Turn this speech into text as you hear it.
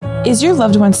Is your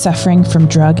loved one suffering from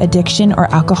drug addiction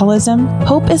or alcoholism?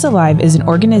 Hope is Alive is an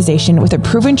organization with a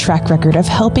proven track record of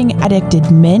helping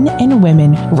addicted men and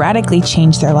women radically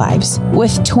change their lives.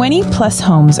 With 20 plus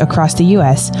homes across the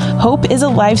U.S., Hope is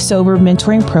Alive Sober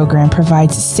Mentoring Program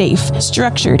provides safe,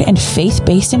 structured, and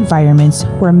faith-based environments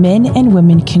where men and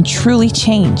women can truly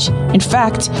change. In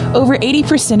fact, over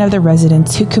 80% of the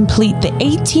residents who complete the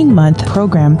 18-month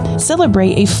program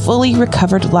celebrate a fully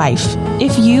recovered life.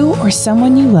 If you or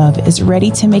someone you love is ready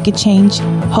to make a change,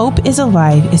 Hope is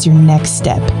Alive is your next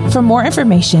step. For more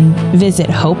information, visit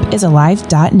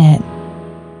hopeisalive.net.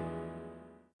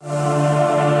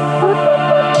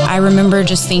 I remember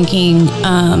just thinking,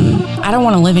 I don't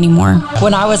want to live anymore.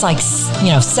 When I was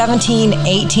 17,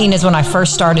 18 is when I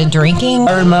first started drinking.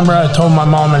 I remember I told my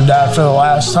mom and dad for the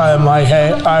last time,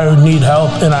 hey, I need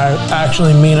help, and I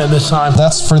actually mean it this time.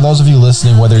 That's for those of you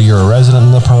listening, whether you're a resident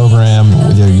in the program,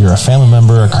 whether you're a family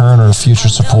member, a current or a future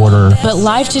supporter. But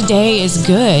life today is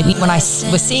good. When I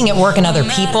was seeing it work in other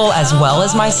people as well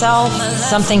as myself,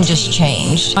 something just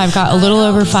changed. I've got a little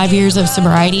over 5 years of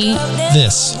sobriety.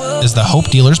 This is the Hope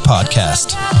Dealers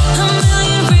Podcast.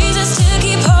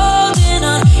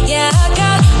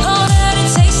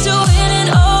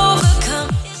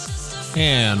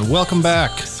 And welcome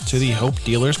back to the Hope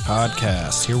Dealers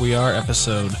Podcast. Here we are,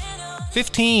 episode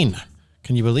 15.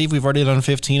 Can you believe we've already done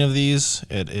 15 of these?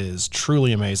 It is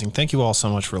truly amazing. Thank you all so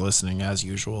much for listening, as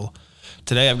usual.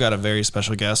 Today, I've got a very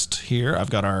special guest here. I've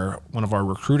got one of our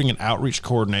recruiting and outreach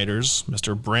coordinators,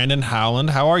 Mr. Brandon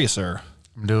Howland. How are you, sir?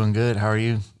 I'm doing good. How are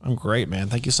you? I'm great, man.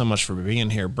 Thank you so much for being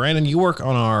here. Brandon, you work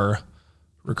on our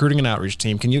recruiting and outreach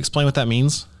team. Can you explain what that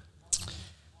means?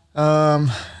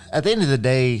 At the end of the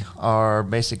day, our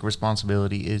basic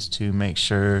responsibility is to make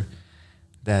sure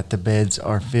that the beds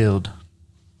are filled.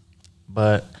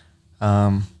 But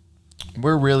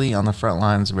we're really on the front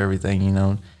lines of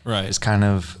everything, Right. It's kind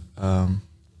of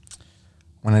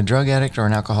when a drug addict or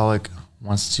an alcoholic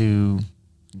wants to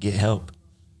get help,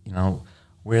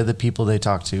 we're the people they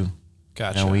talk to.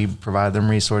 Gotcha. We provide them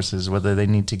resources, whether they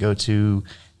need to go to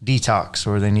detox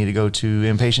or they need to go to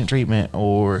inpatient treatment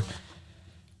or,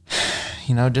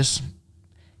 just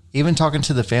even talking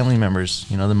to the family members,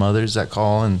 the mothers that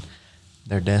call and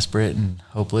they're desperate and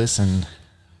hopeless. And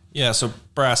yeah, so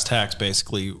brass tacks,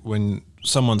 basically, when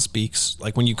someone speaks,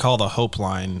 like when you call the Hope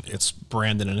line, it's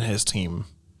Brandon and his team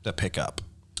that pick up,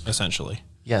 essentially.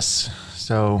 Yes.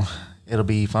 So it'll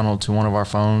be funneled to one of our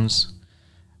phones.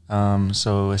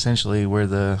 So essentially we're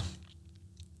the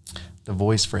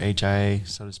voice for HIA,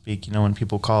 so to speak, when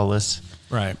people call us.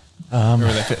 Right.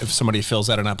 If somebody fills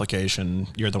out an application,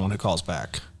 you're the one who calls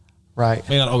back. Right.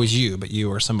 Maybe not always you, but you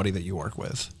or somebody that you work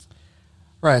with.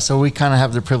 Right. So we kind of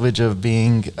have the privilege of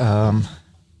being the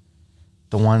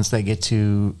ones that get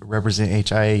to represent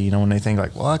HIA, when they think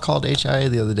I called HIA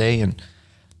the other day and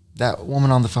that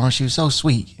woman on the phone, she was so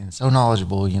sweet and so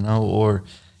knowledgeable, or,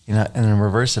 and in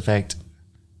reverse effect,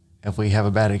 if we have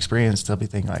a bad experience, they'll be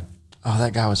thinking oh,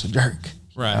 that guy was a jerk.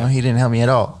 Right. He didn't help me at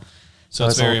all. So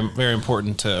it's very, very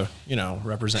important to,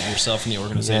 represent yourself in the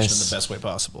organization in the best way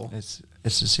possible. It's a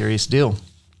serious deal.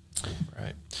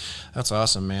 Right. That's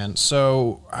awesome, man.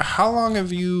 So how long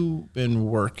have you been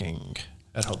working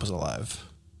at Hope is Alive?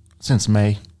 Since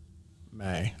May.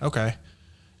 May. Okay.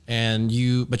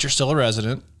 But you're still a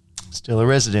resident. Still a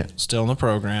resident. Still in the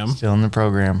program. Still in the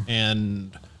program.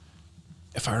 And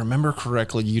if I remember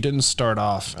correctly, you didn't start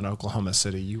off in Oklahoma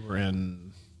City. You were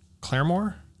in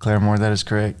Claremore? Claremore, that is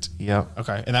correct. Yep.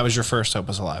 Okay. And that was your first Hope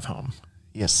is Alive home?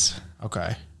 Yes.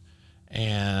 Okay.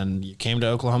 And you came to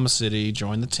Oklahoma City,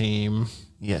 joined the team.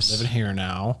 Yes. Living here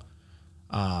now.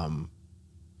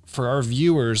 For our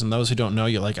viewers and those who don't know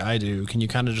you like I do, can you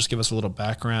kind of just give us a little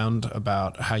background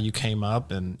about how you came up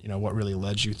and, what really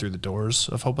led you through the doors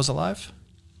of Hope is Alive?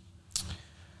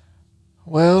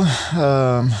 Well,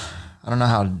 I don't know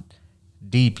how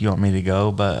deep you want me to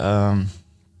go, but,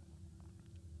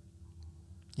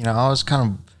 I was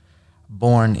kind of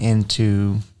born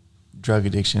into drug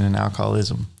addiction and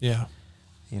alcoholism. Yeah.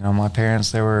 My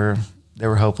parents, they were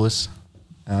hopeless.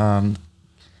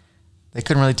 They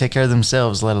couldn't really take care of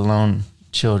themselves, let alone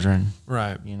children.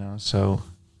 Right. So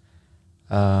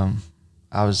I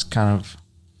was kind of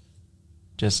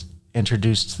just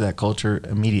introduced to that culture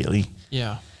immediately.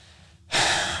 Yeah.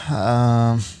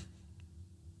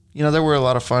 There were a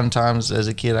lot of fun times as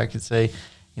a kid, I could say,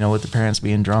 with the parents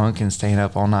being drunk and staying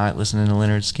up all night listening to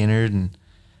Leonard Skinner. And,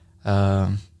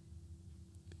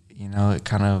 it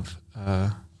kind of,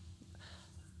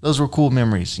 those were cool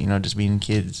memories, just being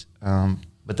kids.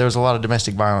 But there was a lot of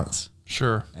domestic violence.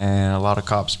 Sure. And a lot of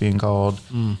cops being called.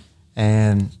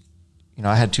 And,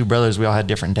 I had two brothers. We all had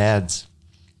different dads.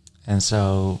 And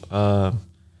so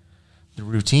the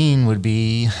routine would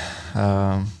be,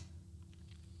 one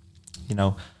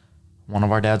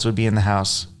of our dads would be in the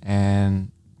house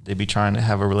and they'd be trying to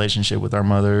have a relationship with our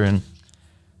mother. And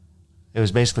it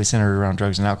was basically centered around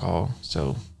drugs and alcohol.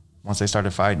 So once they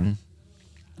started fighting,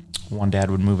 one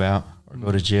dad would move out or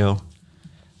go to jail.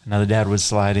 Another dad would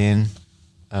slide in.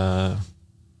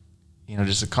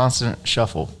 Just a constant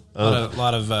shuffle. A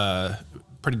lot of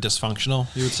pretty dysfunctional,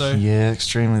 you would say? Yeah,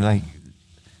 extremely.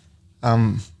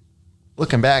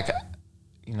 Looking back,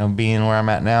 being where I'm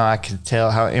at now, I could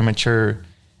tell how immature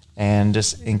and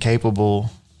just incapable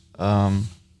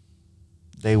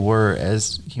they were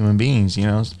as human beings,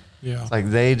 Yeah. It's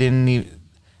like they didn't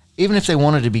even if they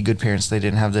wanted to be good parents, they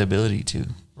didn't have the ability to.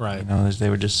 Right. They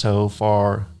were just so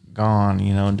far gone,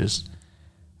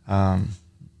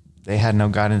 they had no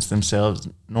guidance themselves,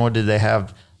 nor did they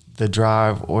have the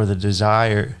drive or the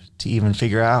desire to even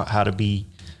figure out how to be,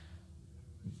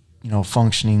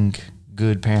 functioning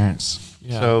good parents.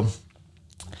 Yeah. So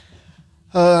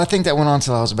I think that went on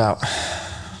till I was about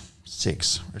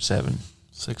 6 or 7.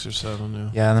 6 or 7, yeah.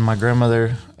 Yeah, and then my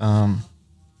grandmother,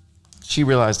 she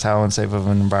realized how unsafe of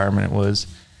an environment it was,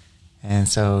 and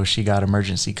so she got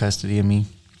emergency custody of me.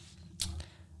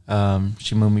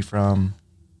 She moved me from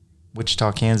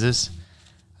Wichita, Kansas,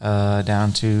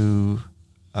 down to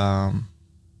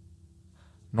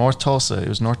North Tulsa. It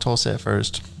was North Tulsa at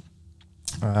first.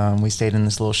 We stayed in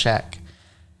this little shack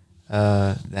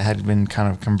that had been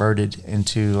kind of converted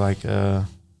into like a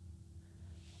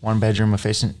 1-bedroom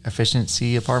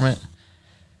efficiency apartment.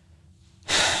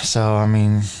 So,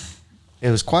 it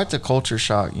was quite the culture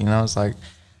shock, It's like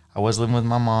I was living with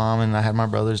my mom and I had my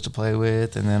brothers to play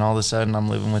with, and then all of a sudden I'm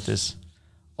living with this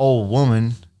old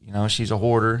woman. She's a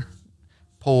hoarder,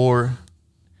 poor,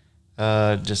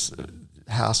 just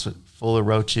a house full of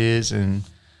roaches, and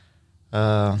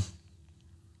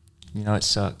it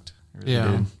sucked. It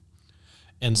really did.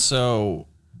 And so,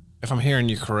 if I'm hearing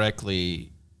you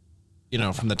correctly,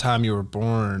 from the time you were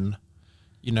born,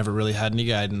 you never really had any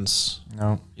guidance.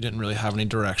 No. You didn't really have any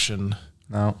direction.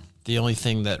 No. The only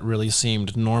thing that really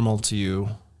seemed normal to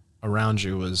you around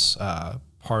you was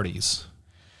parties.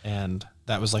 And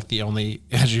that was like the only,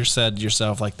 as you said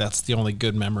yourself, like that's the only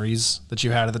good memories that you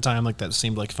had at the time. Like that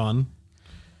seemed like fun.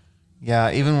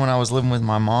 Yeah, even when I was living with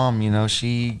my mom,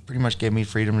 she pretty much gave me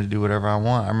freedom to do whatever I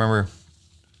want. I remember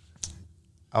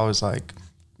I was like,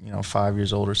 5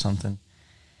 years old or something.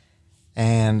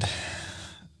 And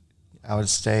I would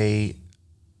stay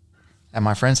at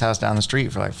my friend's house down the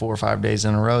street for like 4 or 5 days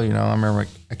in a row. I remember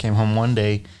I came home one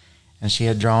day and she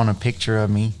had drawn a picture of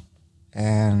me,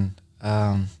 and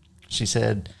she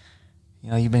said,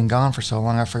 you've been gone for so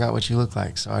long, I forgot what you look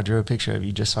like. So I drew a picture of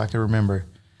you just so I could remember.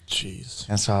 Jeez.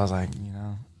 And so I was like,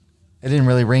 it didn't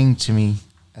really ring to me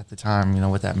at the time,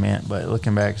 what that meant. But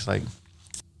looking back, it's like,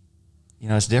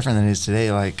 it's different than it is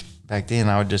today. Like back then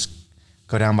I would just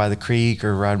go down by the creek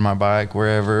or ride my bike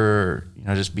wherever, or,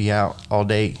 just be out all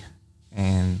day,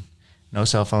 and no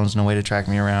cell phones, no way to track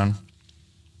me around.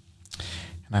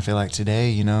 And I feel like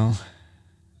today,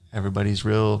 everybody's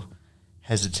real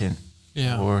hesitant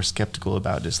or skeptical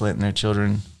about just letting their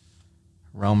children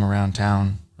roam around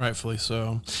town. Rightfully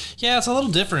so. Yeah, it's a little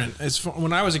different.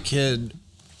 When I was a kid,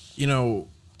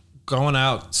 going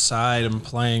outside and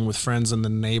playing with friends in the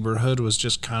neighborhood was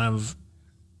just kind of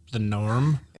the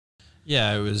norm.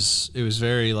 Yeah, it was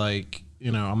very like,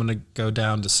 I'm going to go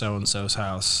down to so-and-so's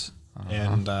house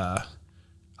and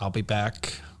I'll be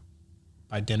back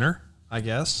by dinner, I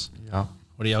guess. Yeah.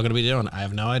 What are y'all going to be doing? I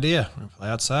have no idea. We're going to play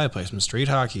outside, play some street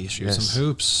hockey, shoot some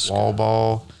hoops. Wall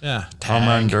ball. Yeah. Home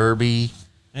run derby.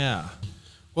 Yeah.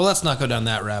 Well, let's not go down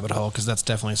that rabbit hole because that's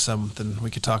definitely something we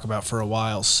could talk about for a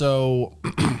while. So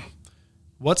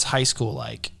what's high school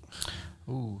like?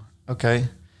 Ooh, okay.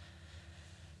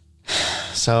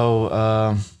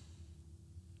 So,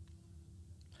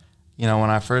 when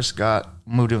I first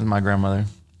moved in with my grandmother,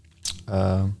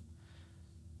 I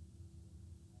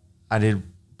did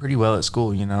pretty well at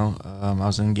school, I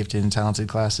was in gifted and talented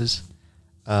classes.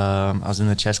 I was in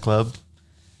the chess club.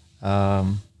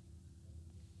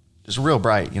 Just real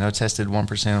bright, tested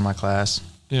 1% of my class.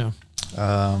 Yeah.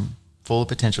 Full of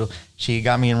potential. She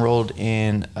got me enrolled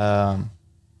in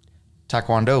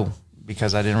Taekwondo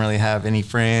because I didn't really have any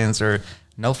friends or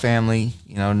no family,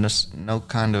 no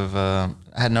kind of, I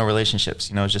had no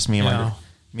relationships, it was just me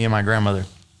and my grandmother.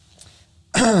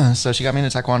 So she got me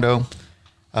into Taekwondo.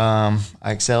 I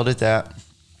excelled at that.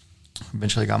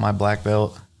 Eventually got my black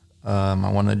belt.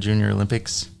 I won the Junior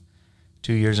Olympics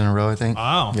 2 years in a row, I think.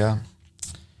 Wow. Yeah.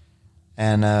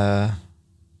 And,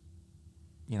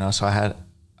 so I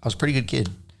was a pretty good kid.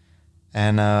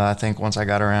 And I think once I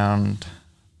got around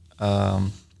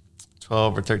 12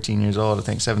 or 13 years old, I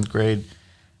think 7th grade, I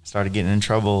started getting in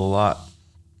trouble a lot.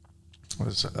 I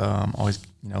was always,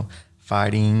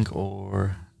 fighting,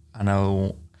 or I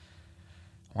know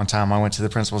one time I went to the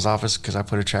principal's office because I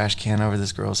put a trash can over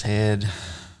this girl's head.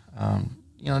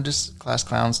 Just class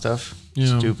clown stuff.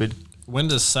 Yeah. Stupid. When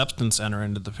does substance enter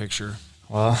into the picture?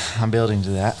 Well, I'm building to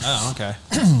that. Oh, okay.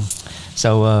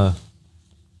 So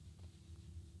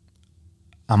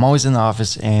I'm always in the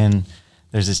office, and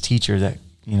there's this teacher that,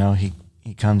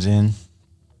 he comes in.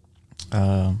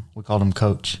 We called him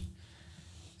Coach.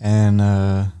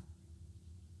 And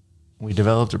we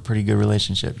developed a pretty good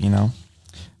relationship, He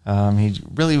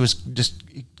really was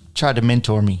he tried to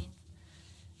mentor me.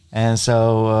 And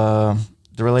so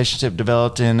the relationship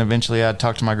developed, and eventually I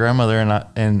talked to my grandmother,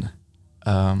 and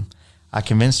I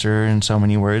convinced her in so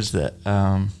many words that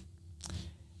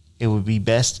it would be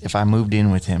best if I moved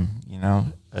in with him,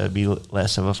 It'd be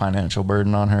less of a financial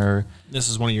burden on her. This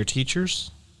is one of your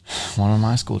teachers? One of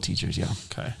my school teachers, yeah.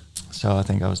 Okay. So I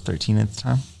think I was 13 at the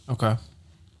time. Okay.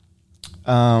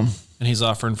 And he's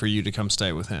offering for you to come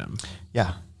stay with him.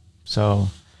 Yeah. So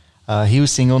he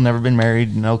was single, never been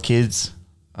married, no kids.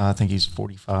 I think he's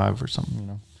 45 or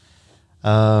something,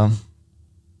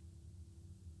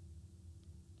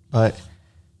 But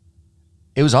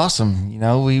it was awesome.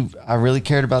 I really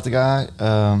cared about the guy.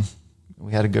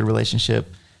 We had a good relationship.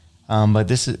 But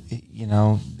this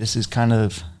is kind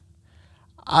of,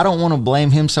 I don't want to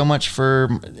blame him so much for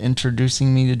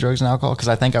introducing me to drugs and alcohol, because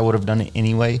I think I would have done it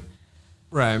anyway.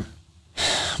 Right.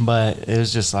 But it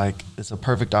was just like, it's a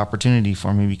perfect opportunity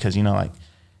for me because,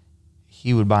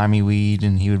 he would buy me weed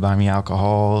and he would buy me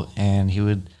alcohol, and he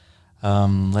would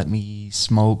let me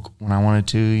smoke when I wanted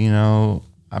to,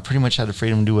 I pretty much had the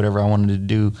freedom to do whatever I wanted to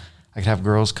do. I could have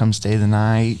girls come stay the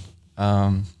night.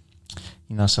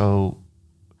 So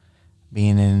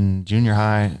being in junior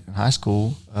high and high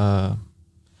school,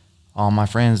 all my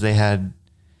friends, they had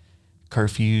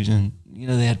curfews, and,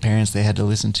 they had parents they had to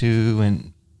listen to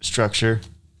and structure,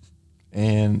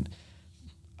 and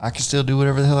I could still do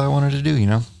whatever the hell I wanted to do,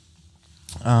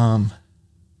 I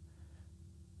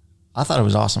thought it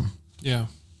was awesome. Yeah.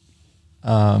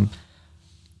 But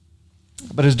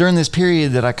it was during this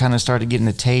period that I kind of started getting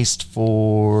a taste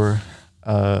for,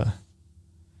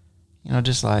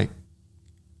 just like,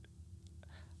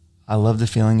 I love the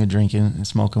feeling of drinking and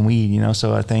smoking weed,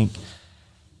 so I think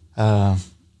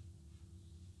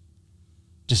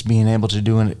just being able to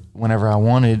do it whenever I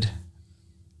wanted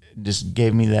just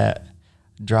gave me that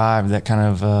drive, that kind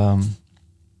of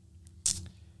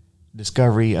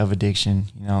discovery of addiction.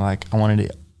 Like I wanted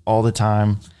it all the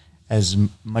time, as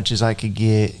much as I could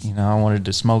get. I wanted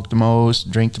to smoke the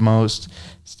most, drink the most,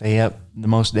 stay up the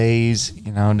most days,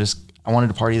 I wanted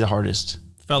to party the hardest.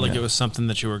 Felt like it was something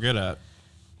that you were good at.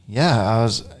 Yeah, I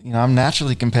was, I'm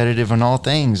naturally competitive in all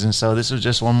things. And so this was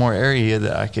just one more area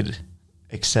that I could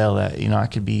excel at. I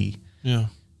could be, I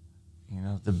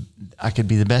could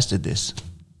be the best at this.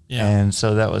 Yeah. And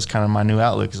so that was kind of my new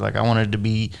outlook. Is like, I wanted to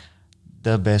be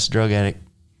the best drug addict.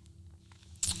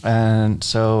 And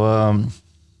so,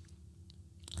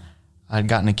 I'd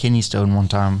gotten a kidney stone one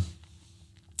time,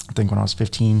 I think when I was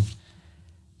 15,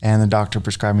 and the doctor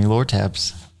prescribed me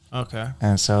Lortabs. Okay.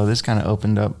 And so this kind of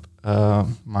opened up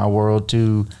my world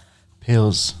to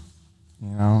pills.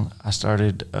 I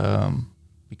started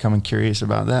becoming curious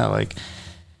about that. Like,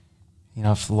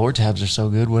 if the Lortabs are so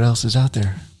good, what else is out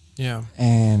there? Yeah.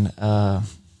 And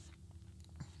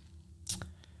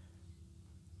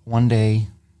one day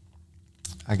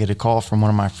I get a call from one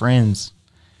of my friends,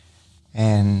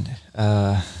 and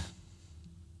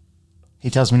he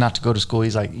tells me not to go to school.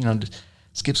 He's like,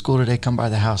 skip school today, come by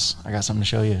the house. I got something to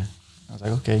show you. I was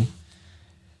like, okay.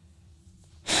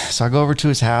 So I go over to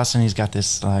his house, and he's got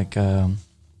this like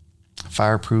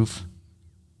fireproof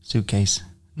suitcase.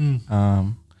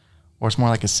 Or it's more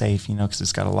like a safe, because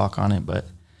it's got a lock on it. But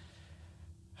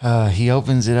he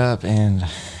opens it up, and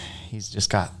he's just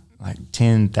got like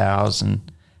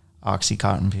 10,000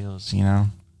 Oxycontin pills,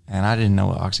 and I didn't know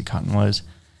what Oxycontin was.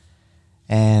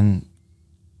 And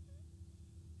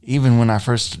even when we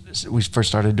first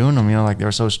started doing them, like they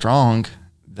were so strong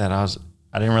that I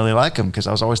didn't really like them because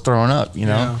I was always throwing up,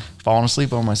 falling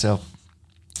asleep on myself.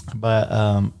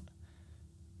 But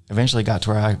eventually got to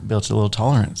where I built a little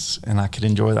tolerance and I could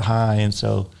enjoy the high. And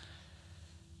so,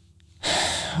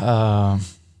 that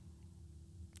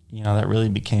really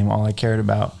became all I cared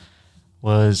about,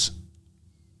 was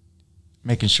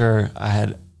making sure I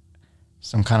had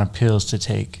some kind of pills to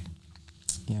take.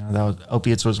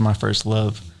 Opiates was my first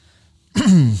love.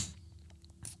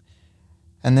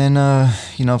 And then,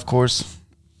 of course,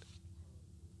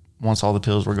 once all the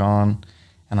pills were gone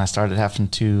and I started having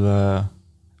to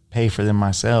pay for them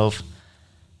myself,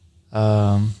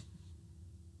 I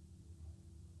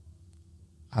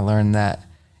learned that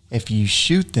if you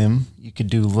shoot them, you could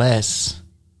do less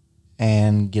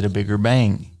and get a bigger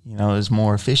bang. You know, it's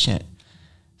more efficient.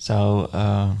 So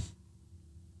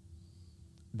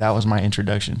that was my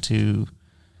introduction to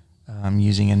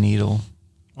using a needle.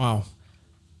 Wow.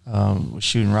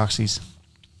 Shooting Roxy's.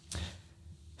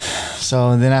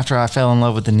 So then after I fell in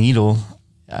love with the needle,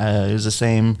 it was the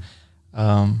same,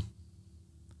 the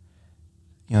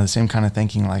same kind of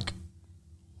thinking, like,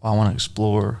 well, I want to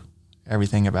explore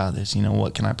everything about this. You know,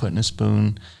 what can I put in a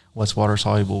spoon? What's water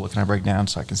soluble? What can I break down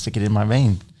so I can stick it in my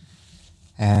vein?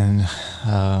 And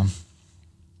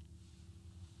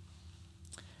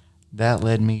that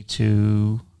led me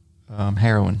to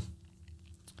heroin.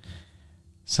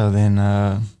 So then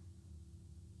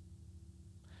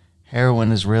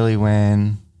heroin is really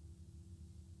when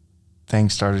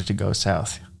things started to go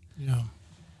south. Yeah.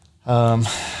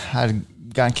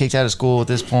 I'd gotten kicked out of school at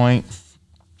this point.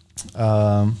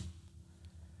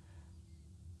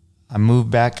 I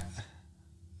moved back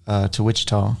to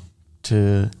Wichita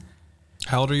to...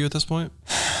 How old are you at this point?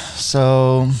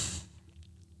 So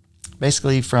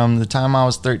basically from the time I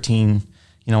was 13,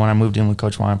 when I moved in with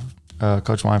Coach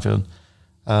Weinfield,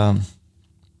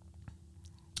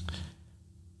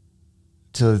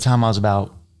 to the time I was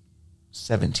about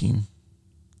 17,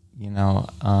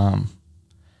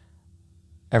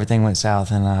 everything went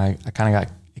south and I kind of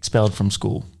got expelled from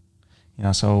school.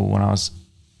 So when I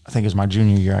think it was my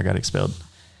junior year, I got expelled.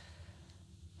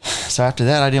 So after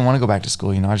that, I didn't want to go back to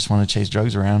school. I just wanted to chase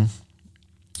drugs around.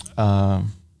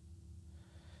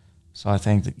 So I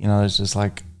think that, there's just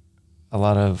like a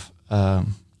lot of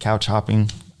couch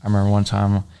hopping. I remember one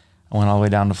time I went all the way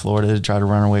down to Florida to try to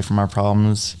run away from my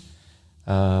problems.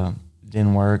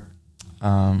 Didn't work.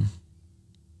 Came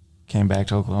back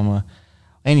to Oklahoma.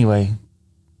 Anyway,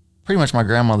 pretty much my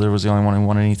grandmother was the only one who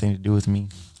wanted anything to do with me.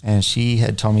 And she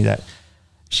had told me that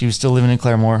she was still living in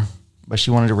Claremore, but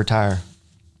she wanted to retire.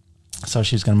 So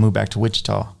she was going to move back to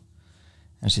Wichita.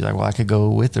 And she's like, well, I could go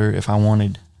with her if I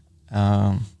wanted.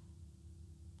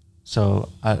 So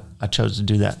I chose to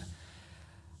do that.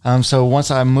 So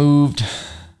once I moved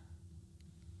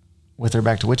with her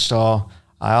back to Wichita,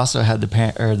 I also had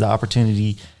the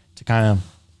opportunity to kind of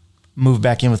move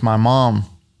back in with my mom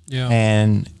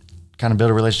and kind of build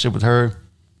a relationship with her.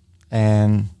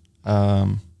 And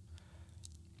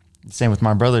same with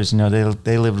my brothers,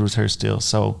 they lived with her still.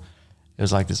 So it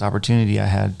was like this opportunity I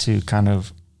had to kind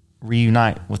of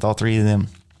reunite with all three of them.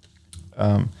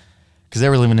 Because they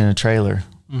were living in a trailer.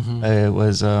 Mm-hmm. It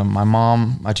was my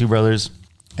mom, my two brothers,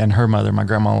 and her mother, my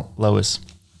grandma Lois.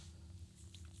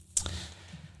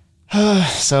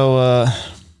 So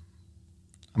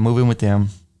I'm moving with them.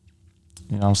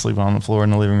 I'm sleeping on the floor in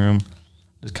the living room,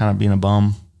 just kind of being a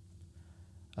bum.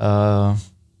 I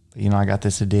got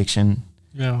this addiction.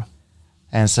 Yeah.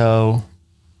 And so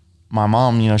my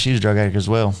mom, she's a drug addict as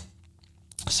well.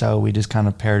 So we just kind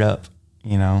of paired up,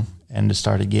 and just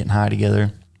started getting high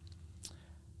together.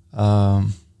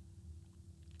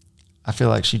 I feel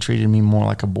like she treated me more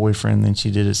like a boyfriend than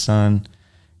she did a son.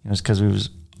 It's because we was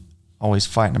always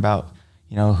fighting about,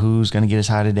 who's going to get us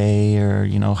high today, or,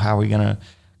 how are we going to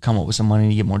come up with some money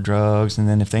to get more drugs. And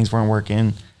then if things weren't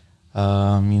working,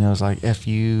 it's like, F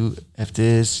you, F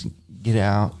this, get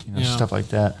out, stuff like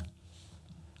that.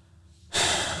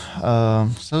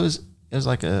 So it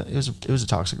was a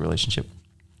toxic relationship.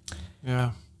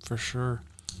 Yeah, for sure.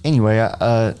 Anyway,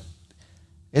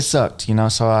 it sucked,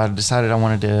 so I decided I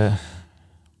wanted to,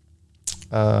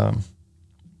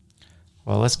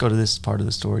 let's go to this part of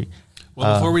the story.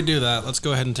 Well, before we do that, let's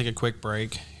go ahead and take a quick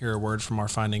break, hear a word from our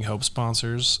Finding Hope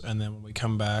sponsors, and then when we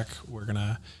come back, we're going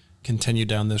to continue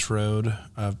down this road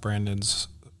of Brandon's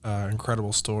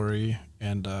incredible story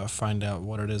and find out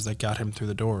what it is that got him through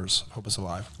the doors of Hope is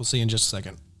Alive. We'll see you in just a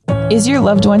second. Is your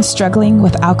loved one struggling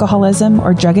with alcoholism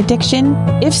or drug addiction?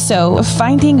 If so,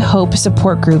 Finding Hope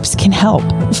support groups can help.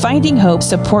 Finding Hope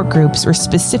support groups were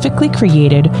specifically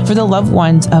created for the loved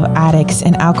ones of addicts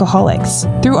and alcoholics.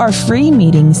 Through our free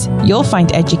meetings, you'll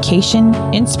find education,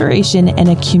 inspiration, and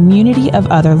a community of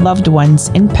other loved ones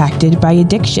impacted by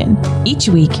addiction. Each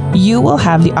week, you will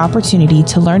have the opportunity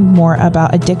to learn more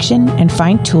about addiction and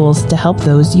find tools to help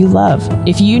those you love.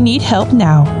 If you need help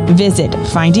now, visit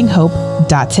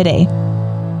findinghope.today.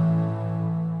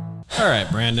 All right,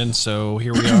 Brandon. So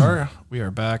here we are. We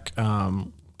are back.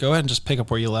 Go ahead and just pick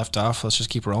up where you left off. Let's just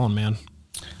keep rolling, man.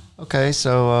 Okay,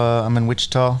 so I'm in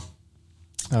Wichita.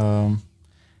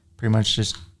 Pretty much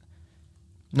just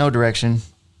no direction,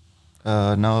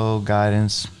 no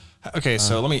guidance. Okay,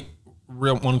 so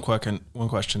one question.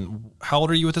 How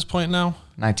old are you at this point now?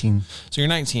 19. So you're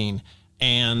 19,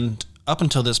 and up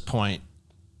until this point,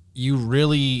 you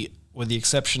really, with the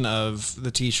exception of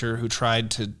the teacher who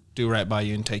tried to do right by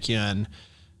you and take you in,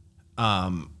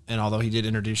 and although he did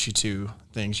introduce you to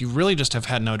things, you really just have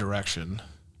had no direction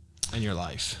in your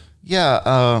life.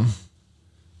 Yeah.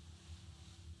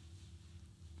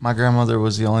 My grandmother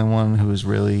was the only one who was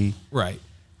really right.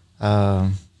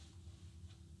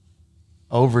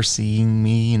 Overseeing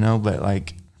me, but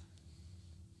like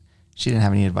she didn't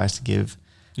have any advice to give.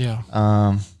 Yeah.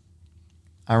 I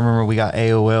remember we got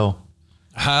AOL.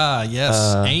 Ah,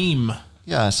 yes. AIM.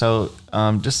 Yeah. So,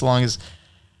 just as long as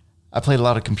I played a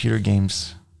lot of computer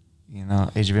games,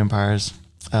 Age of Empires.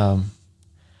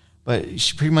 But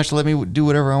she pretty much let me do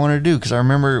whatever I wanted to do. Cause I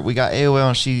remember we got AOL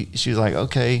and she was like,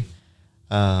 okay,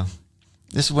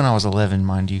 this is when I was 11,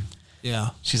 mind you.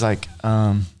 Yeah. She's like,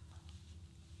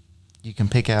 you can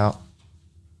pick out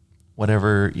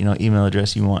whatever, email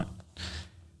address you want.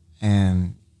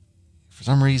 And for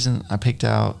some reason I picked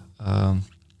out,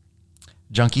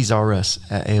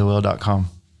 junkiesrus@aol.com.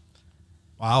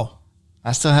 Wow.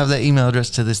 I still have that email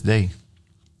address to this day.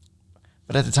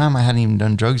 But at the time I hadn't even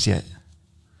done drugs yet.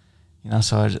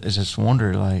 So I just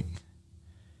wondered, like,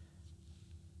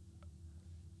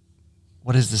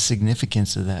 what is the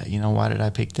significance of that? Why did I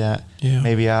pick that? Yeah.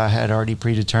 Maybe I had already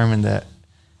predetermined that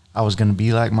I was going to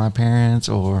be like my parents,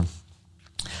 or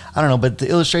I don't know. But the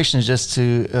illustration is just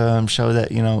to show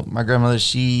that, my grandmother,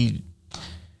 she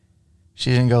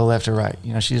didn't go left or right.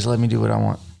 She just let me do what I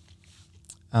want.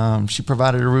 She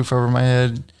provided a roof over my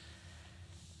head,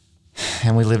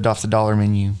 and we lived off the dollar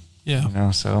menu.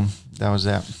 Yeah. So that was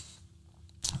that.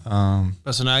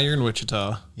 So now you're in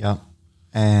Wichita. Yep.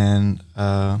 And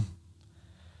I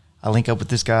link up with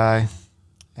this guy,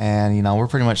 and we're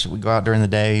pretty much, we go out during the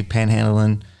day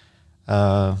panhandling,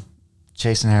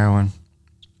 chasing heroin.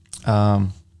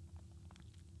 I'm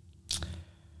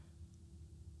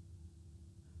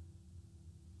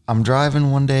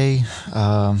driving one day.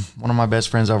 One of my best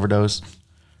friends overdosed,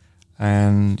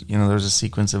 and there was a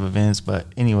sequence of events. But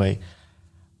anyway,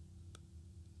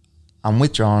 I'm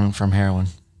withdrawn from heroin,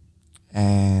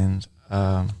 and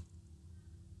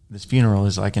this funeral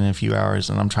is like in a few hours,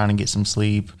 and I'm trying to get some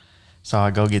sleep. So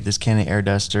I go get this can of air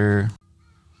duster.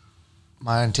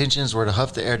 My intentions were to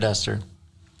huff the air duster,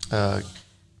 get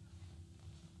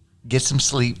some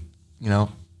sleep,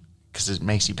 because it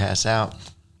makes you pass out.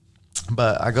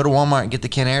 But I go to Walmart and get the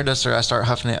can of air duster. I start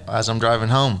huffing it as I'm driving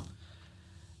home,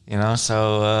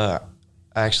 So I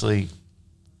actually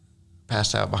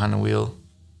passed out behind the wheel,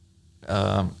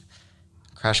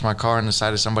 crashed my car in the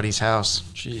side of somebody's house.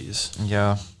 Jeez.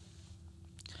 Yeah.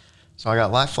 So I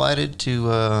got life flighted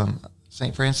to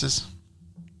St. Francis.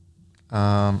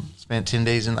 Spent 10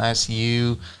 days in the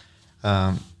ICU.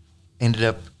 Ended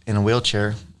up in a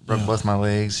wheelchair. Broke both my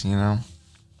legs,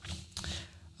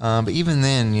 But even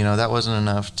then, that wasn't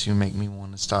enough to make me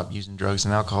want to stop using drugs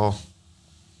and alcohol.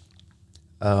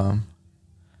 I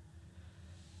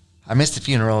missed the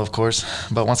funeral, of course.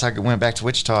 But once I went back to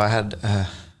Wichita, I had,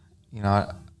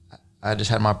 I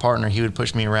just had my partner. He would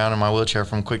push me around in my wheelchair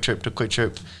from quick trip to quick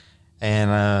trip.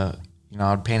 And,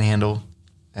 I'd panhandle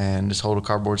and just hold a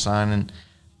cardboard sign, and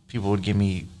people would give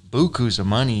me bukus of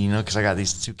money, because I got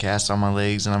these 2 casts on my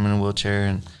legs and I'm in a wheelchair,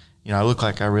 and, I look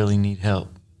like I really need help.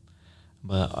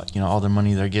 But, all the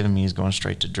money they're giving me is going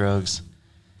straight to drugs.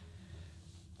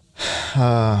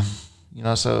 So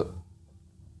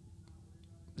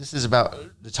this is about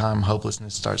the time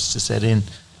hopelessness starts to set in.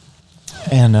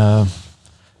 And I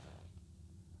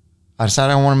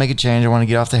decided I want to make a change. I want to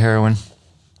get off the heroin.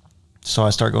 So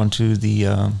I start going to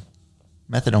the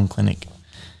methadone clinic.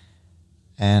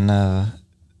 And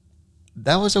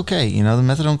that was okay. The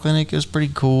methadone clinic is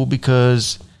pretty cool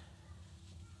because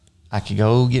I could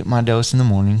go get my dose in the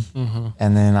morning,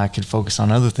 and then I could focus on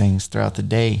other things throughout the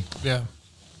day. Yeah.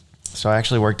 So I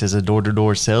actually worked as a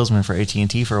door-to-door salesman for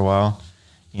AT&T for a while.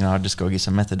 I'd just go get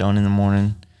some methadone in the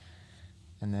morning,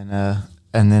 and then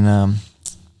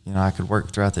I could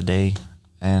work throughout the day.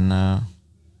 And it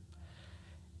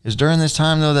was during this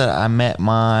time though that I met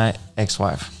my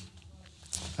ex-wife.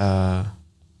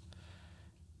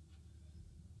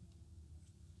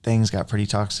 Things got pretty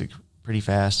toxic pretty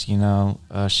fast.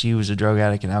 She was a drug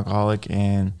addict and alcoholic,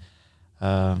 and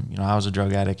I was a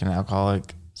drug addict and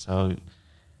alcoholic. So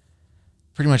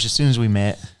pretty much as soon as we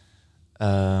met,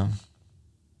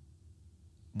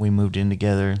 we moved in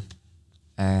together,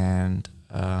 and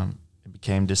it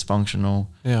became dysfunctional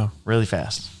really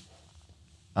fast.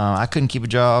 I couldn't keep a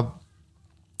job,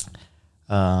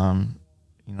 and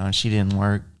she didn't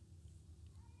work.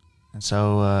 And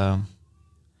so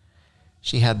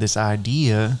she had this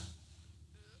idea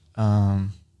that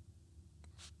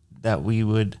we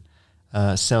would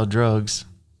sell drugs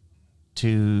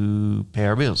to pay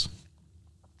our bills.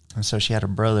 And so she had a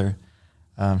brother.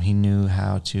 He knew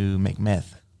how to make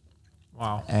meth.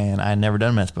 Wow. And I had never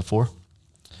done meth before.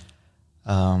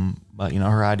 But,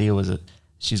 her idea was that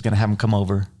she's going to have him come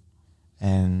over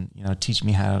and, teach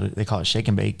me how to, they call it shake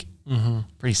and bake. Mm-hmm.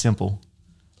 Pretty simple.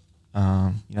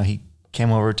 He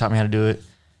came over, taught me how to do it.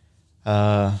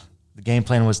 The game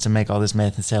plan was to make all this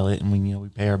meth and sell it, and we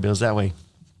pay our bills that way.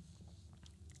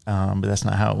 But that's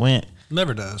not how it went.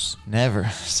 Never does. Never.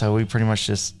 So we pretty much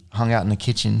just hung out in the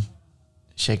kitchen,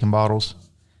 shaking bottles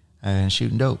and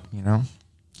shooting dope,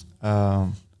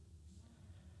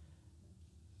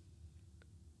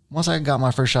 Once I got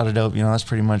my first shot of dope,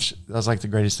 that was like the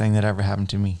greatest thing that ever happened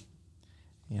to me.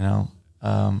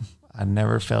 I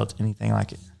never felt anything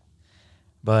like it.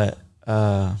 But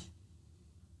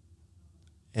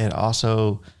it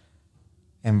also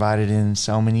invited in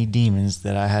so many demons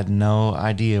that I had no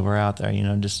idea were out there.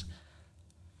 Just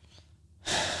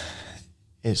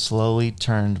it slowly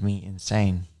turned me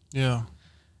insane. Yeah.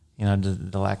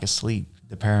 The lack of sleep,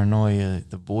 the paranoia,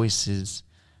 the voices.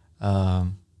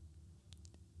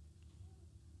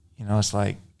 It's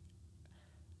like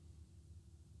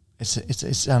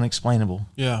it's unexplainable.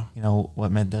 Yeah.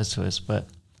 What meth does to us, but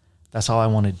that's all I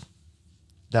wanted.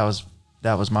 That was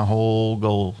my whole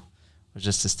goal, was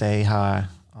just to stay high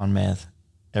on meth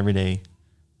every day,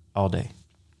 all day.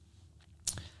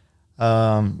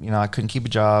 I couldn't keep a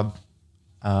job.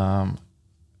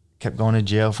 Kept going to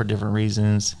jail for different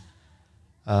reasons.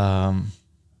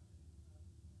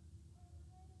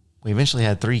 We eventually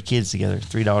had 3 kids together,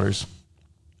 3 daughters.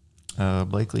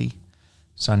 Blakely,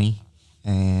 Sonny,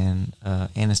 and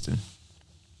Aniston.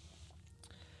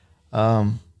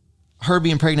 Her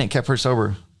being pregnant kept her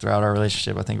sober throughout our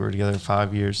relationship. I think we were together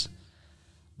 5 years.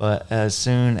 But as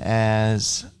soon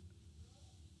as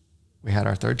we had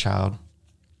our 3rd child,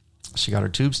 she got her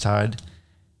tubes tied,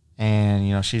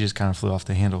 and, she just kind of flew off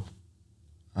the handle.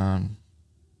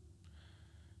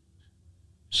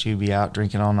 She'd be out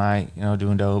drinking all night,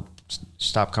 doing dope,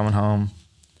 stopped coming home.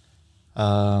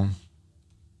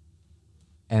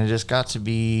 And it just got to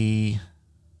be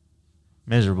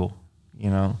miserable,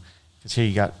 because here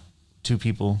you got 2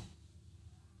 people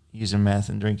using meth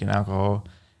and drinking alcohol,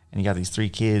 and you got these 3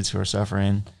 kids who are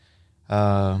suffering.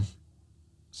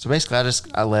 So basically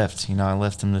I left, I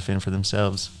left them to fend for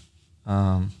themselves.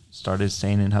 Started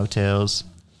staying in hotels,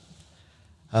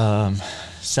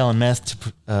 selling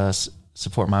meth to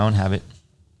support my own habit.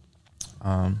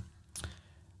 I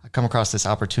come across this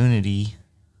opportunity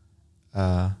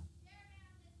where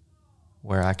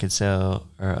I could sell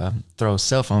or throw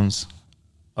cell phones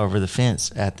over the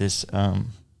fence at this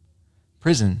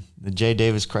prison, the J.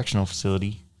 Davis Correctional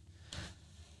Facility.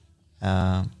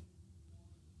 And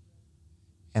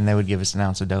they would give us an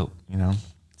ounce of dope,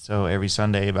 So every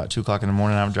Sunday about 2 o'clock in the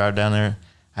morning, I would drive down there.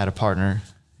 I had a partner.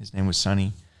 His name was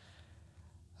Sonny.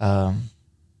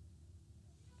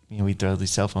 We'd throw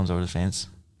these cell phones over the fence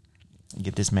and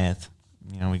get this meth.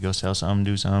 We'd go sell some,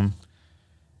 do some,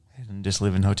 and just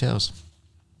live in hotels.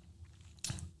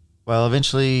 Well,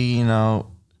 eventually, I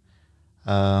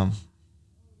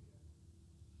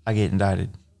get indicted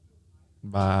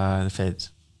by the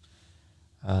feds.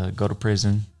 Go to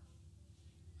prison.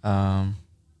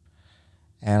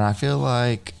 And I feel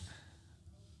like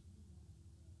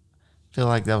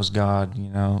that was God,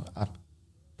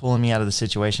 pulling me out of the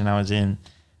situation I was in.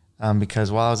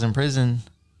 Because while I was in prison,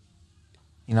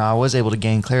 I was able to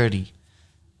gain clarity.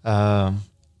 I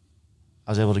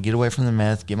was able to get away from the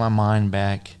meth, get my mind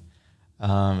back,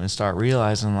 and start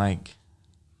realizing, I'm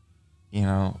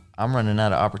running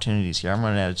out of opportunities here. I'm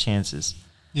running out of chances.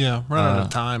 Yeah, running out of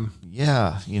time.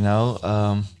 Yeah,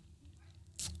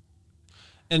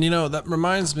 And, that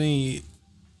reminds me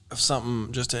of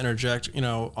something, just to interject,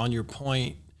 on your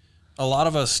point. A lot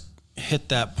of us hit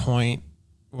that point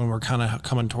when we're kind of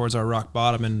coming towards our rock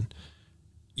bottom, and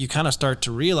you kind of start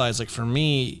to realize, like for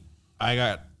me, I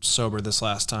got sober this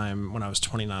last time when I was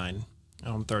 29.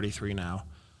 I'm 33 now.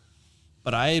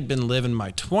 But I had been living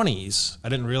my 20s. I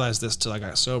didn't realize this till I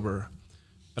got sober.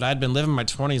 But I had been living my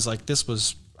 20s like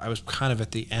I was kind of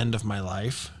at the end of my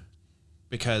life.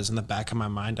 Because in the back of my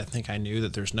mind, I think I knew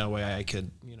that there's no way I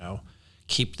could,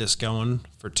 keep this going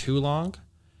for too long.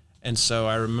 And so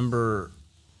I remember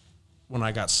when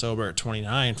I got sober at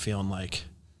 29 feeling like,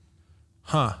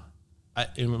 my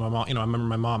mom, I remember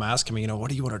my mom asking me, what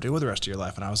do you want to do with the rest of your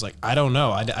life? And I was like, I don't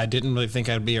know. I didn't really think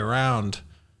I'd be around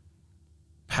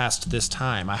past this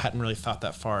time. I hadn't really thought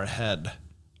that far ahead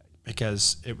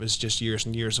because it was just years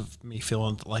and years of me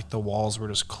feeling like the walls were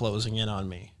just closing in on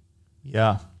me.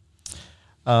 Yeah.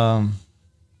 You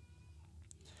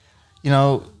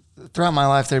know, throughout my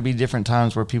life, there'd be different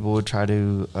times where people would try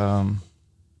to,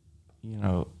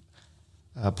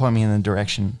 point me in the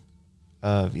direction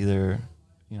of either,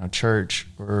 church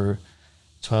or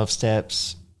 12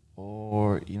 steps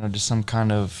or, just some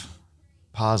kind of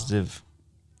positive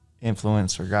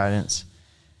influence or guidance.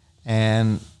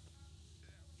 And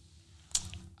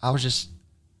I was just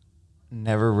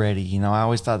never ready. I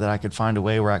always thought that I could find a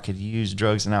way where I could use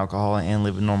drugs and alcohol and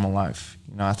live a normal life.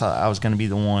 I thought I was going to be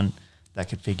the one that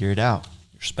could figure it out.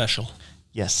 You're special.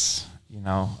 Yes.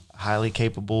 Highly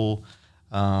capable.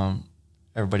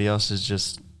 Everybody else is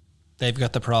just... They've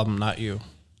got the problem, not you.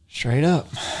 Straight up.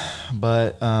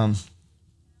 But I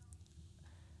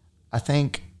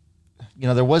think,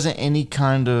 there wasn't any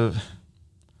kind of...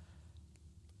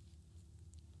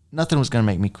 Nothing was going to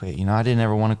make me quit. I didn't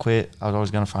ever want to quit. I was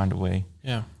always going to find a way.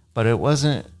 Yeah. But it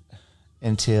wasn't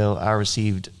until I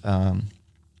received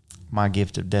my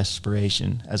gift of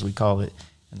desperation, as we call it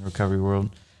in the recovery world.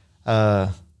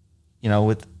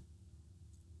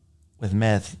 With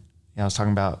meth, I was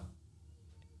talking about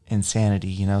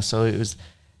insanity, So it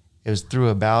was through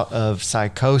a bout of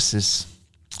psychosis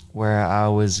where I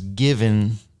was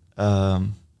given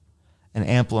an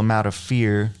ample amount of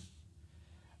fear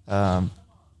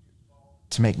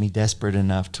to make me desperate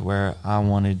enough to where I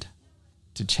wanted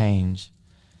to change,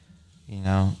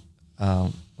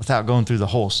 without going through the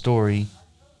whole story.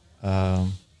 I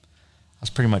was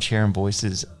pretty much hearing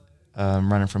voices,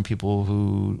 running from people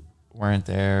who weren't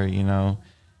there,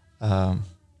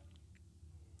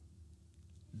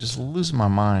 just losing my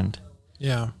mind.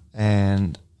 Yeah.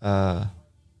 And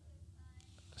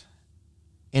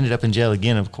ended up in jail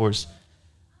again, of course,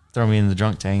 throw me in the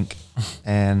drunk tank.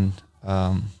 And,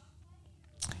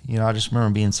 I just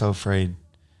remember being so afraid.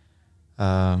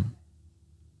 And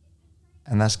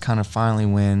that's kind of finally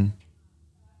when,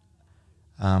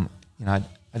 I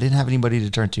didn't have anybody to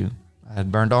turn to. I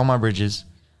had burned all my bridges.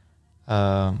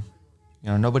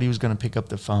 Nobody was going to pick up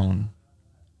the phone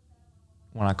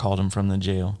when I called them from the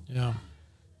jail. Yeah.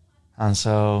 And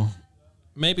so...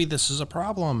 Maybe this is a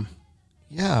problem.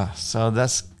 Yeah. So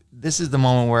this is the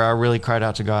moment where I really cried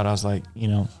out to God. I was like,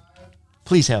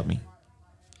 please help me.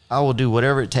 I will do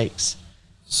whatever it takes.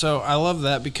 So I love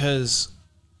that because,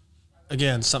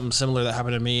 again, something similar that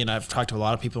happened to me, and I've talked to a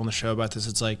lot of people on the show about this.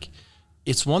 It's like,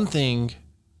 it's one thing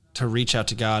to reach out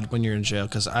to God when you're in jail,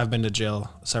 because I've been to jail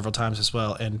several times as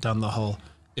well and done the whole,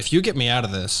 if you get me out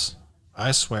of this,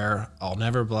 I swear I'll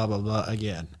never blah, blah, blah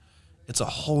again. It's a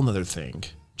whole nother thing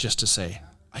just to say,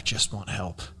 I just want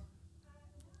help.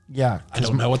 Yeah. I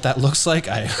don't know what that looks like.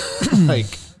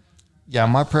 Yeah,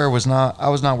 my prayer was I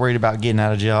was not worried about getting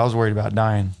out of jail. I was worried about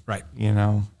dying. Right.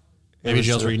 Maybe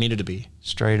jail's where you needed to be.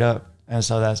 Straight up. And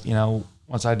so that's,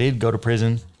 once I did go to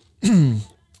prison, it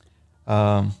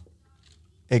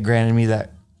granted me that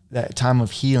time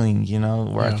of healing,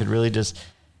 where I could really just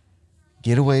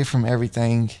get away from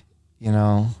everything, get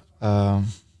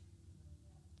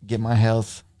my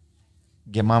health,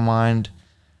 get my mind,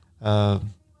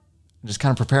 just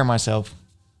kind of prepare myself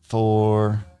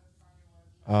for,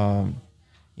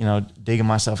 digging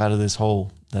myself out of this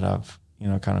hole that I've,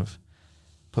 kind of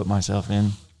put myself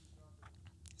in.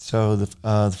 So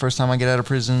the first time I get out of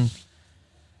prison,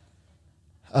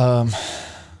 my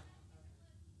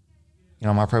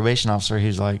probation officer,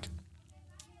 he's like,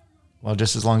 well,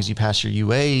 just as long as you pass your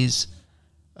UAs,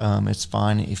 it's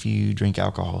fine if you drink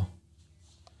alcohol.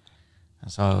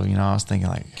 And so, I was thinking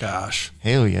like, gosh,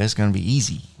 hell yeah, it's going to be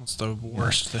easy. It's the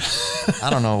worst.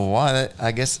 I don't know why.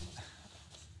 I guess.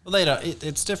 Well, they don't.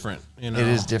 It's different. It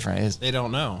is different. They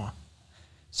don't know.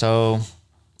 So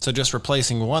just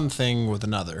replacing one thing with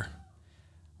another.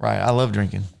 Right. I love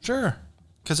drinking. Sure.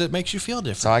 Because it makes you feel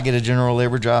different. So I get a general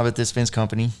labor job at this fence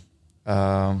company,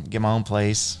 get my own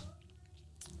place,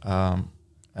 and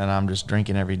I'm just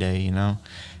drinking every day, I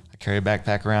carry a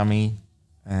backpack around me,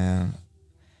 and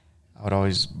I would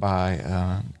always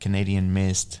buy Canadian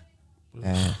Mist.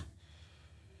 And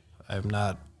I'm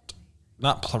not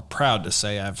proud to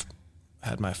say I've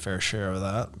had my fair share of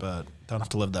that, but don't have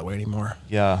to live that way anymore.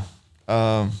 Yeah.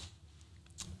 And,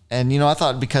 I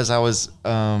thought because I was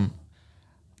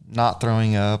not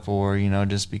throwing up or,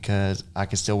 just because I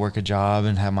could still work a job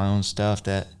and have my own stuff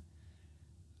that,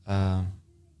 I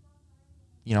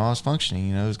was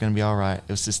functioning, it was going to be all right. It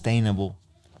was sustainable.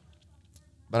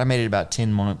 But I made it about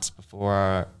 10 months before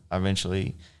I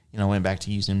eventually, went back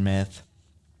to using meth.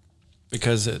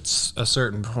 Because it's a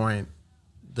certain point,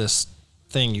 this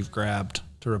thing you've grabbed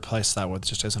to replace that with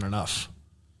just isn't enough.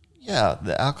 Yeah,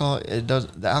 the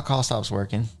alcohol stops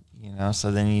working, you know,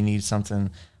 so then you need something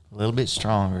a little bit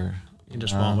stronger. You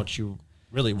just want what you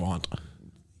really want.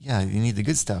 Yeah, you need the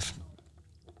good stuff.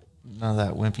 None of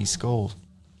that wimpy skull.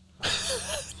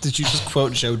 Did you just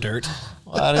quote Joe Dirt?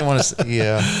 Well, I didn't want to say,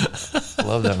 yeah.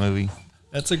 Love that movie.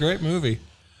 That's a great movie.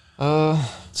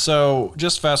 So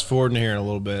just fast forwarding here a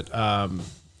little bit.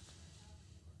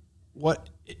 What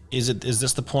is it? Is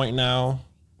this the point now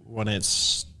when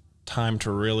it's time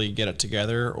to really get it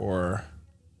together, or?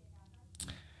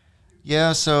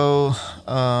 Yeah, so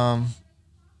I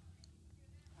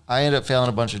ended up failing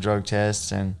a bunch of drug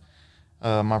tests, and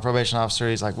my probation officer,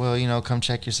 he's like, well, you know, come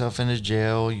check yourself into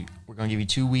jail. We're going to give you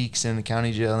 2 weeks in the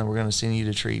county jail, and then we're going to send you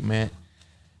to treatment.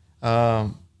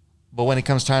 But when it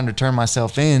comes time to turn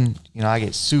myself in, you know, I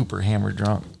get super hammered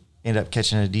drunk, end up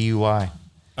catching a DUI.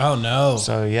 Oh, no.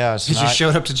 So, yeah. So you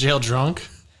showed up to jail drunk?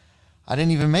 I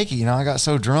didn't even make it. You know, I got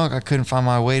so drunk, I couldn't find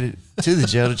my way to the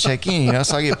jail to check in, you know,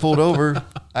 so I get pulled over.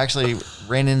 I actually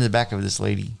ran into the back of this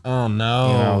lady. Oh,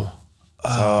 no. You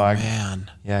know, man.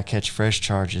 Yeah, I catch fresh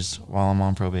charges while I'm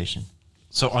on probation.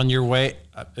 So on your way,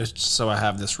 so I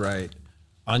have this right,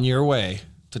 on your way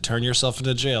to turn yourself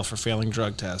into jail for failing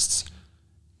drug tests,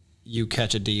 you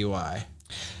catch a DUI.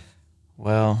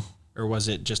 Well. Or was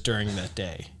it just during that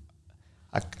day?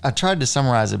 I tried to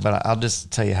summarize it, but I'll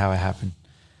just tell you how it happened.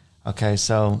 Okay,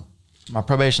 so my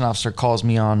probation officer calls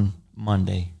me on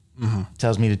Monday,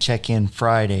 tells me to check in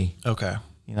Friday. Okay.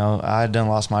 You know, I had done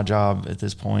lost my job at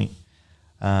this point,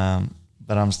 but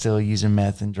I'm still using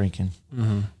meth and drinking.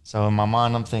 So in my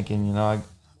mind, I'm thinking, you know,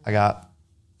 I got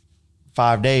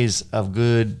 5 days of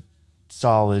good,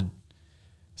 solid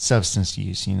substance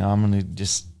use. You know, I'm going to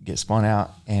just get spun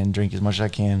out and drink as much as I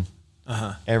can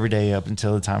every day up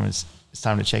until the time it's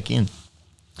time to check in.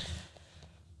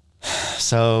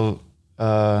 So,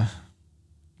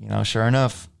 you know, sure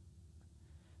enough,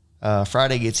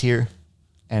 Friday gets here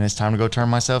and it's time to go turn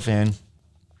myself in.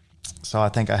 So I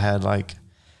think I had like,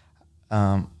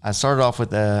 I started off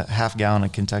with a half gallon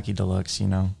of Kentucky Deluxe, you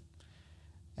know,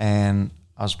 and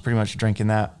I was pretty much drinking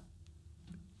that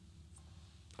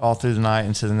all through the night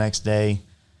into the next day.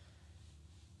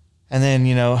 And then,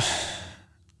 you know,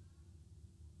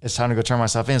 it's time to go turn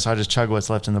myself in. So I just chug what's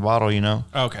left in the bottle, you know?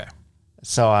 Okay.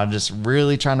 So I'm just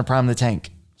really trying to prime the tank.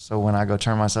 So when I go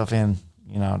turn myself in,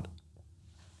 you know,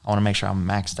 I want to make sure I'm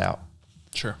maxed out.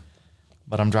 Sure.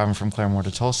 But I'm driving from Claremore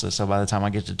to Tulsa. So by the time I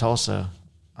get to Tulsa,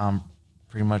 I'm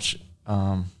pretty much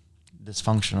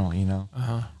dysfunctional, you know?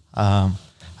 I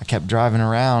kept driving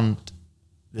around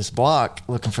this block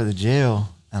looking for the jail,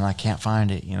 and I can't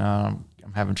find it. You know,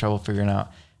 I'm having trouble figuring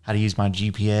out how to use my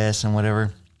GPS and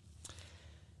whatever.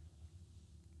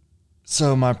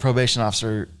 So my probation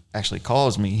officer actually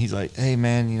calls me. He's like, hey,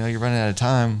 man, you know, you're running out of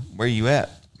time. Where are you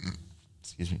at?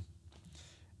 Excuse me.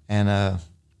 And I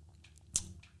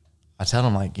tell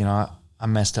him, like, you know, I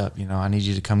messed up. You know, I need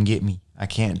you to come get me. I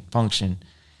can't function.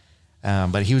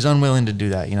 But he was unwilling to do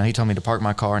that. You know, he told me to park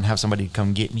my car and have somebody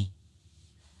come get me,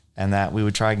 and that we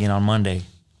would try again on Monday.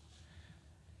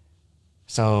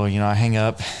 So, you know, I hang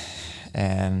up,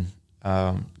 and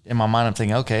in my mind I'm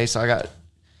thinking, okay, so I got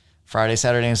Friday,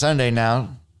 Saturday, and Sunday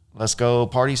now. Let's go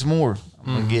party some more. I'm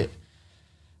going to get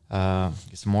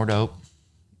some more dope,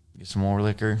 get some more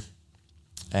liquor,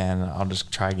 and I'll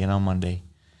just try again on Monday.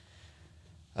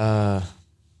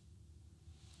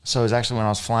 So it was actually when I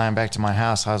was flying back to my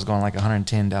house, I was going like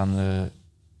 110 down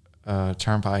the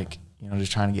turnpike, you know,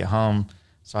 just trying to get home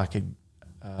so I could,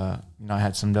 you know, I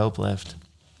had some dope left.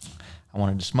 I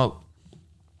wanted to smoke.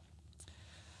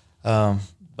 But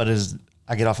as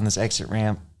I get off on this exit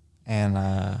ramp, and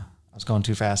I was going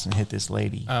too fast and hit this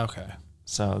lady. Okay.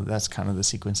 So that's kind of the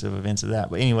sequence of events of that.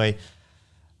 But anyway,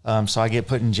 so I get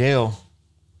put in jail.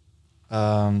 You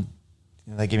know,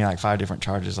 they give me like 5 different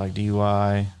charges, like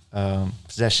DUI,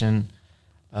 possession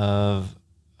of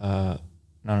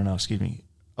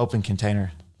open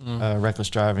container, reckless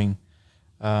driving.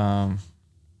 I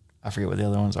forget what the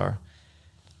other ones are.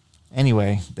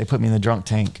 Anyway, they put me in the drunk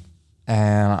tank,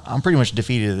 and I'm pretty much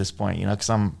defeated at this point, you know, because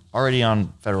I'm already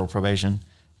on federal probation,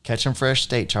 catching fresh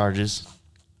state charges,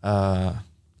 3rd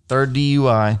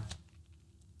DUI,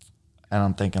 and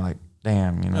I'm thinking like,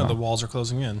 damn, you know, the walls are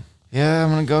closing in. Yeah, I'm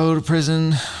gonna go to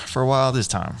prison for a while this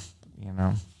time, you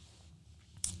know.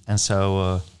 And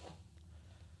so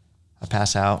I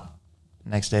pass out.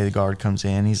 Next day, the guard comes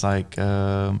in. He's like,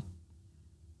 howling,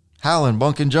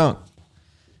 bunking junk.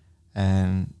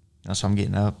 And you know, so I'm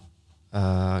getting up.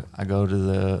 I go to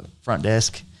the front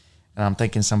desk, and I'm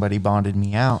thinking somebody bonded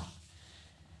me out.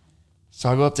 So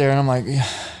I go up there, and I'm like,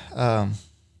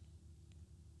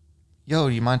 yo,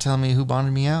 do you mind telling me who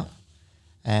bonded me out?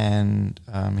 And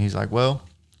he's like, well,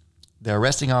 the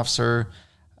arresting officer,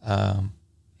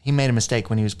 he made a mistake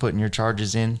when he was putting your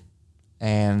charges in.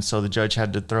 And so the judge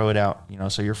had to throw it out,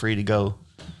 so you're free to go.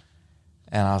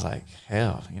 And I was like,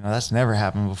 hell, that's never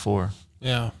happened before.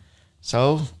 Yeah.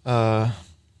 So, put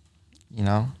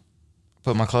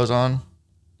my clothes on,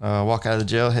 walk out of the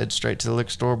jail, head straight to the liquor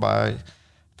store, buy a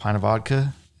pint of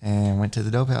vodka, and went to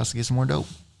the dope house to get some more dope.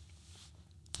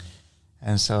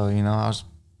 And so, I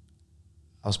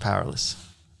was powerless.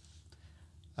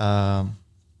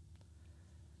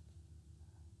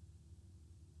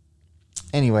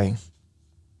 Anyway,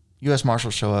 U.S.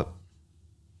 Marshals show up,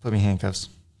 put me in handcuffs,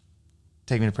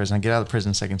 take me to prison. I get out of the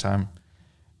prison the second time,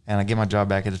 and I get my job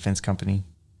back at the defense company.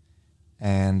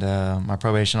 And my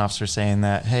probation officer saying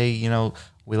that, hey,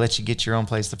 we let you get your own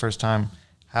place the first time.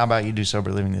 How about you do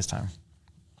sober living this time?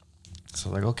 So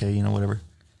I was like, okay, whatever.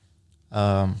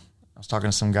 I was talking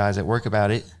to some guys at work about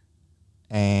it,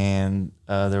 and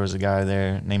there was a guy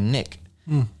there named Nick.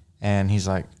 And he's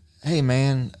like, hey,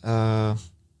 man, I'm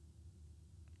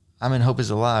in Hope is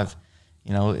Alive.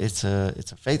 It's a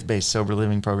faith-based sober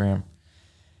living program.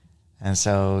 And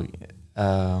so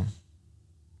it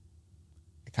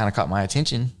kind of caught my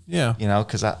attention. Yeah.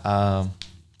 Because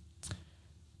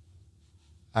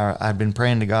I'd been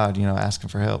praying to God, asking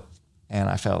for help. And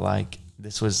I felt like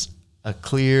this was a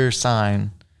clear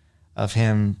sign of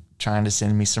him trying to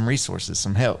send me some resources,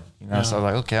 some help. So I was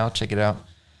like, okay, I'll check it out.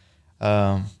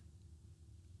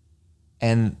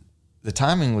 And the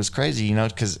timing was crazy,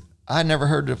 because I had never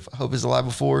heard of Hope is Alive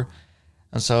before.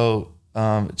 And so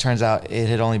it turns out it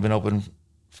had only been open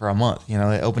for a month. It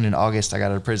opened in August. I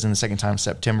got out of prison the second time,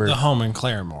 September. The home in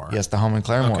Claremore. Yes, the home in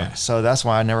Claremore. Okay. So that's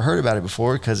why I never heard about it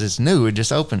before, because it's new. It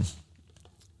just opened.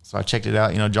 So I checked it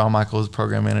out. John Michaels,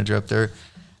 program manager up there,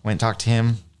 went and talked to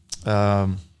him.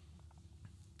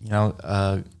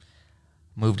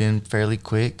 Moved in fairly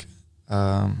quick.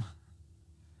 Even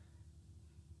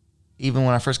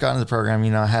when I first got into the program,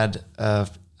 I had a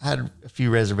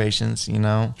few reservations,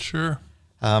 Sure.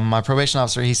 My probation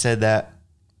officer, he said that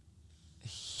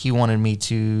he wanted me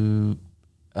to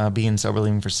be in sober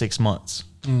living for 6 months.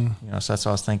 So that's what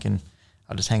I was thinking.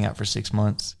 I'll just hang out for 6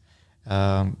 months,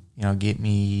 get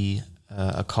me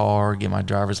a car, get my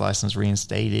driver's license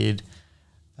reinstated,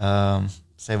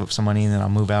 save up some money, and then I'll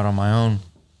move out on my own.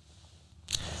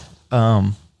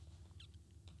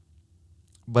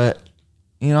 But,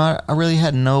 I really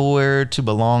had nowhere to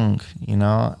belong,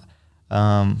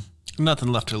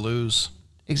 Nothing left to lose.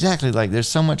 Exactly. Like, there's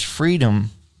so much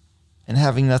freedom in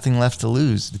having nothing left to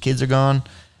lose. The kids are gone.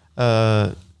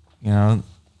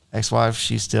 Ex-wife,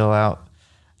 she's still out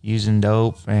using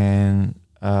dope, and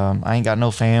I ain't got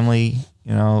no family.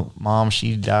 Mom,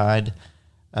 she died.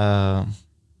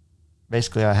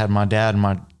 Basically, I had my dad and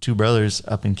my 2 brothers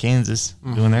up in Kansas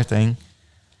doing their thing.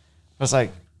 I was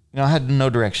like, I had no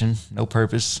direction, no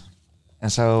purpose. And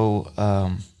so,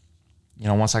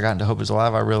 once I got into Hope is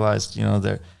Alive, I realized,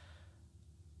 that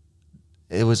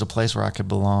it was a place where I could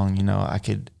belong. I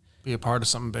could be a part of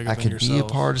something bigger than yourself. I could be a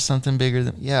part of something bigger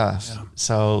than, yeah.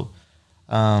 So,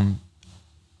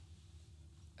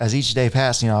 as each day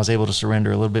passed, I was able to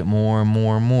surrender a little bit more and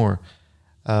more and more.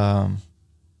 I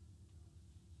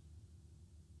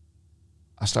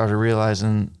started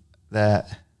realizing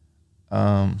that,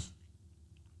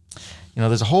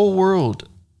 there's a whole world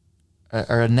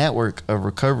or a network of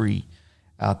recovery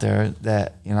out there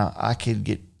that, I could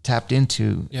get tapped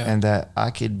into and that I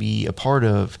could be a part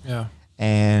of. Yeah.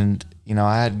 And,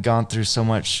 I had gone through so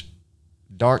much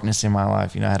darkness in my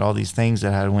life. I had all these things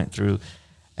that I went through,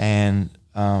 and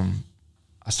I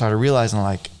started realizing,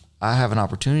 like, I have an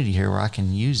opportunity here where I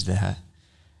can use that.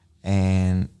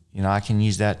 And, I can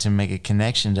use that to make a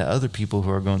connection to other people who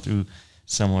are going through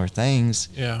similar things.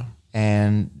 Yeah.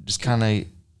 And just kind of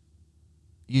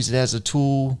use it as a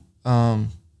tool, to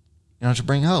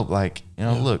bring hope. Like,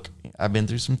 look, I've been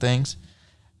through some things,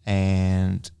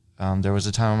 and there was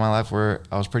a time in my life where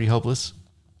I was pretty hopeless.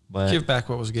 But give back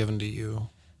what was given to you.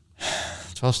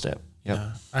 12-step. Yep.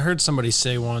 Yeah. I heard somebody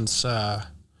say once,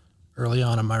 early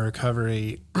on in my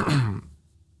recovery,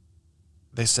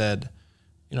 they said,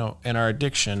 in our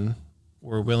addiction,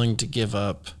 we're willing to give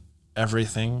up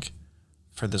everything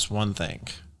for this one thing,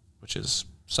 which is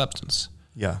substance.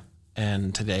 Yeah.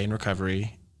 And today in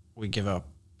recovery, we give up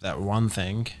that one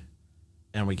thing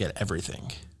and we get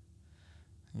everything.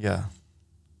 Yeah.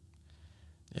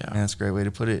 Yeah. Man, that's a great way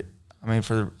to put it. I mean,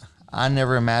 I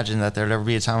never imagined that there'd ever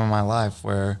be a time in my life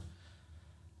where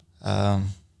I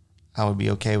would be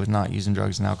okay with not using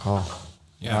drugs and alcohol.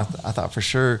 Yeah. I thought for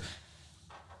sure,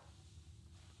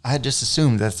 I had just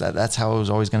assumed that's how it was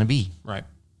always going to be. Right.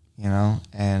 you know,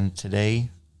 and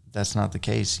today that's not the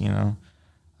case, you know.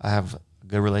 I have a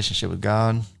good relationship with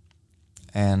God,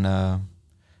 and,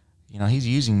 you know, he's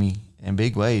using me in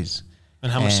big ways.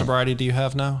 And how much sobriety do you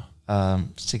have now?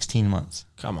 16 months.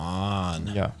 Come on.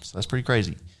 Yeah, so that's pretty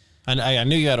crazy. And I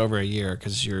knew you had over a year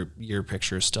because your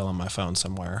picture is still on my phone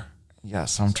somewhere. Yeah,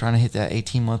 so I'm trying to hit that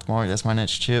 18-month mark. That's my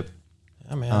next chip.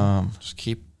 Yeah, man.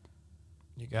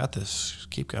 You got this. Just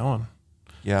keep going.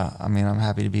 Yeah, I mean, I'm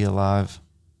happy to be alive.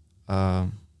 But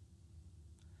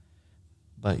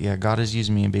yeah, God is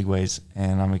using me in big ways,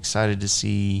 and I'm excited to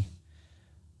see,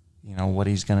 you know, what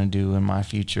he's going to do in my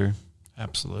future.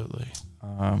 Absolutely.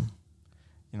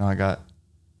 You know, I got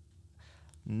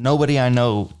nobody I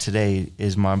know today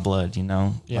is my blood, you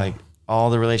know? Yeah. Like, all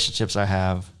the relationships I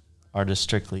have are just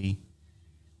strictly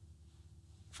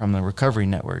from the recovery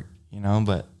network, you know?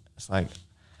 But it's like,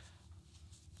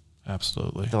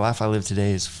 absolutely, the life I live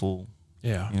today is full.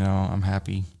 Yeah. You know, I'm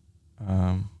happy.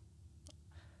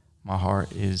 My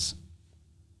heart is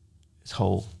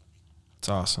whole. It's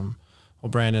awesome. Well,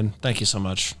 Brandon, thank you so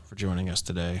much for joining us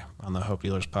today on the Hope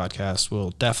Dealers podcast. We'll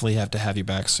definitely have to have you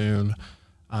back soon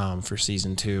for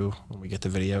season 2 when we get the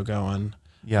video going.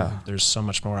 Yeah. There's so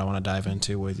much more I want to dive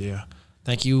into with you.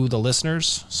 Thank you, the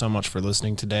listeners, so much for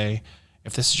listening today.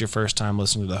 If this is your first time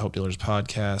listening to the Hope Dealers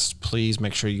podcast, please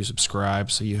make sure you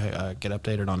subscribe so you get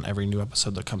updated on every new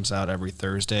episode that comes out every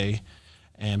Thursday.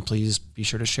 And please be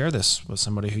sure to share this with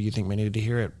somebody who you think may need to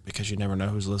hear it, because you never know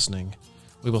who's listening.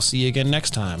 We will see you again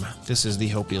next time. This is the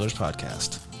Hope Dealers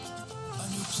podcast. A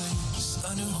new place,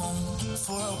 a new home.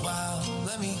 For a while,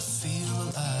 let me feel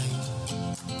alive.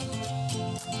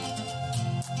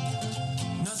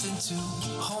 Nothing to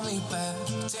hold me back.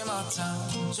 Take my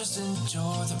time, just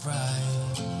enjoy the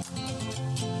ride.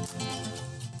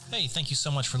 Hey, thank you so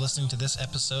much for listening to this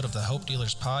episode of the Hope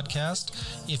Dealers podcast.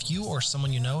 If you or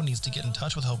someone you know needs to get in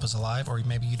touch with Hope is Alive, or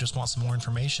maybe you just want some more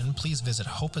information, please visit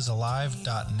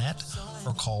hopeisalive.net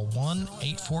or call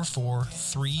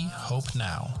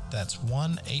 1-844-3-HOPE-NOW. That's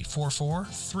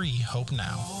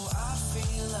 1-844-3-HOPE-NOW. Oh, I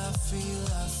feel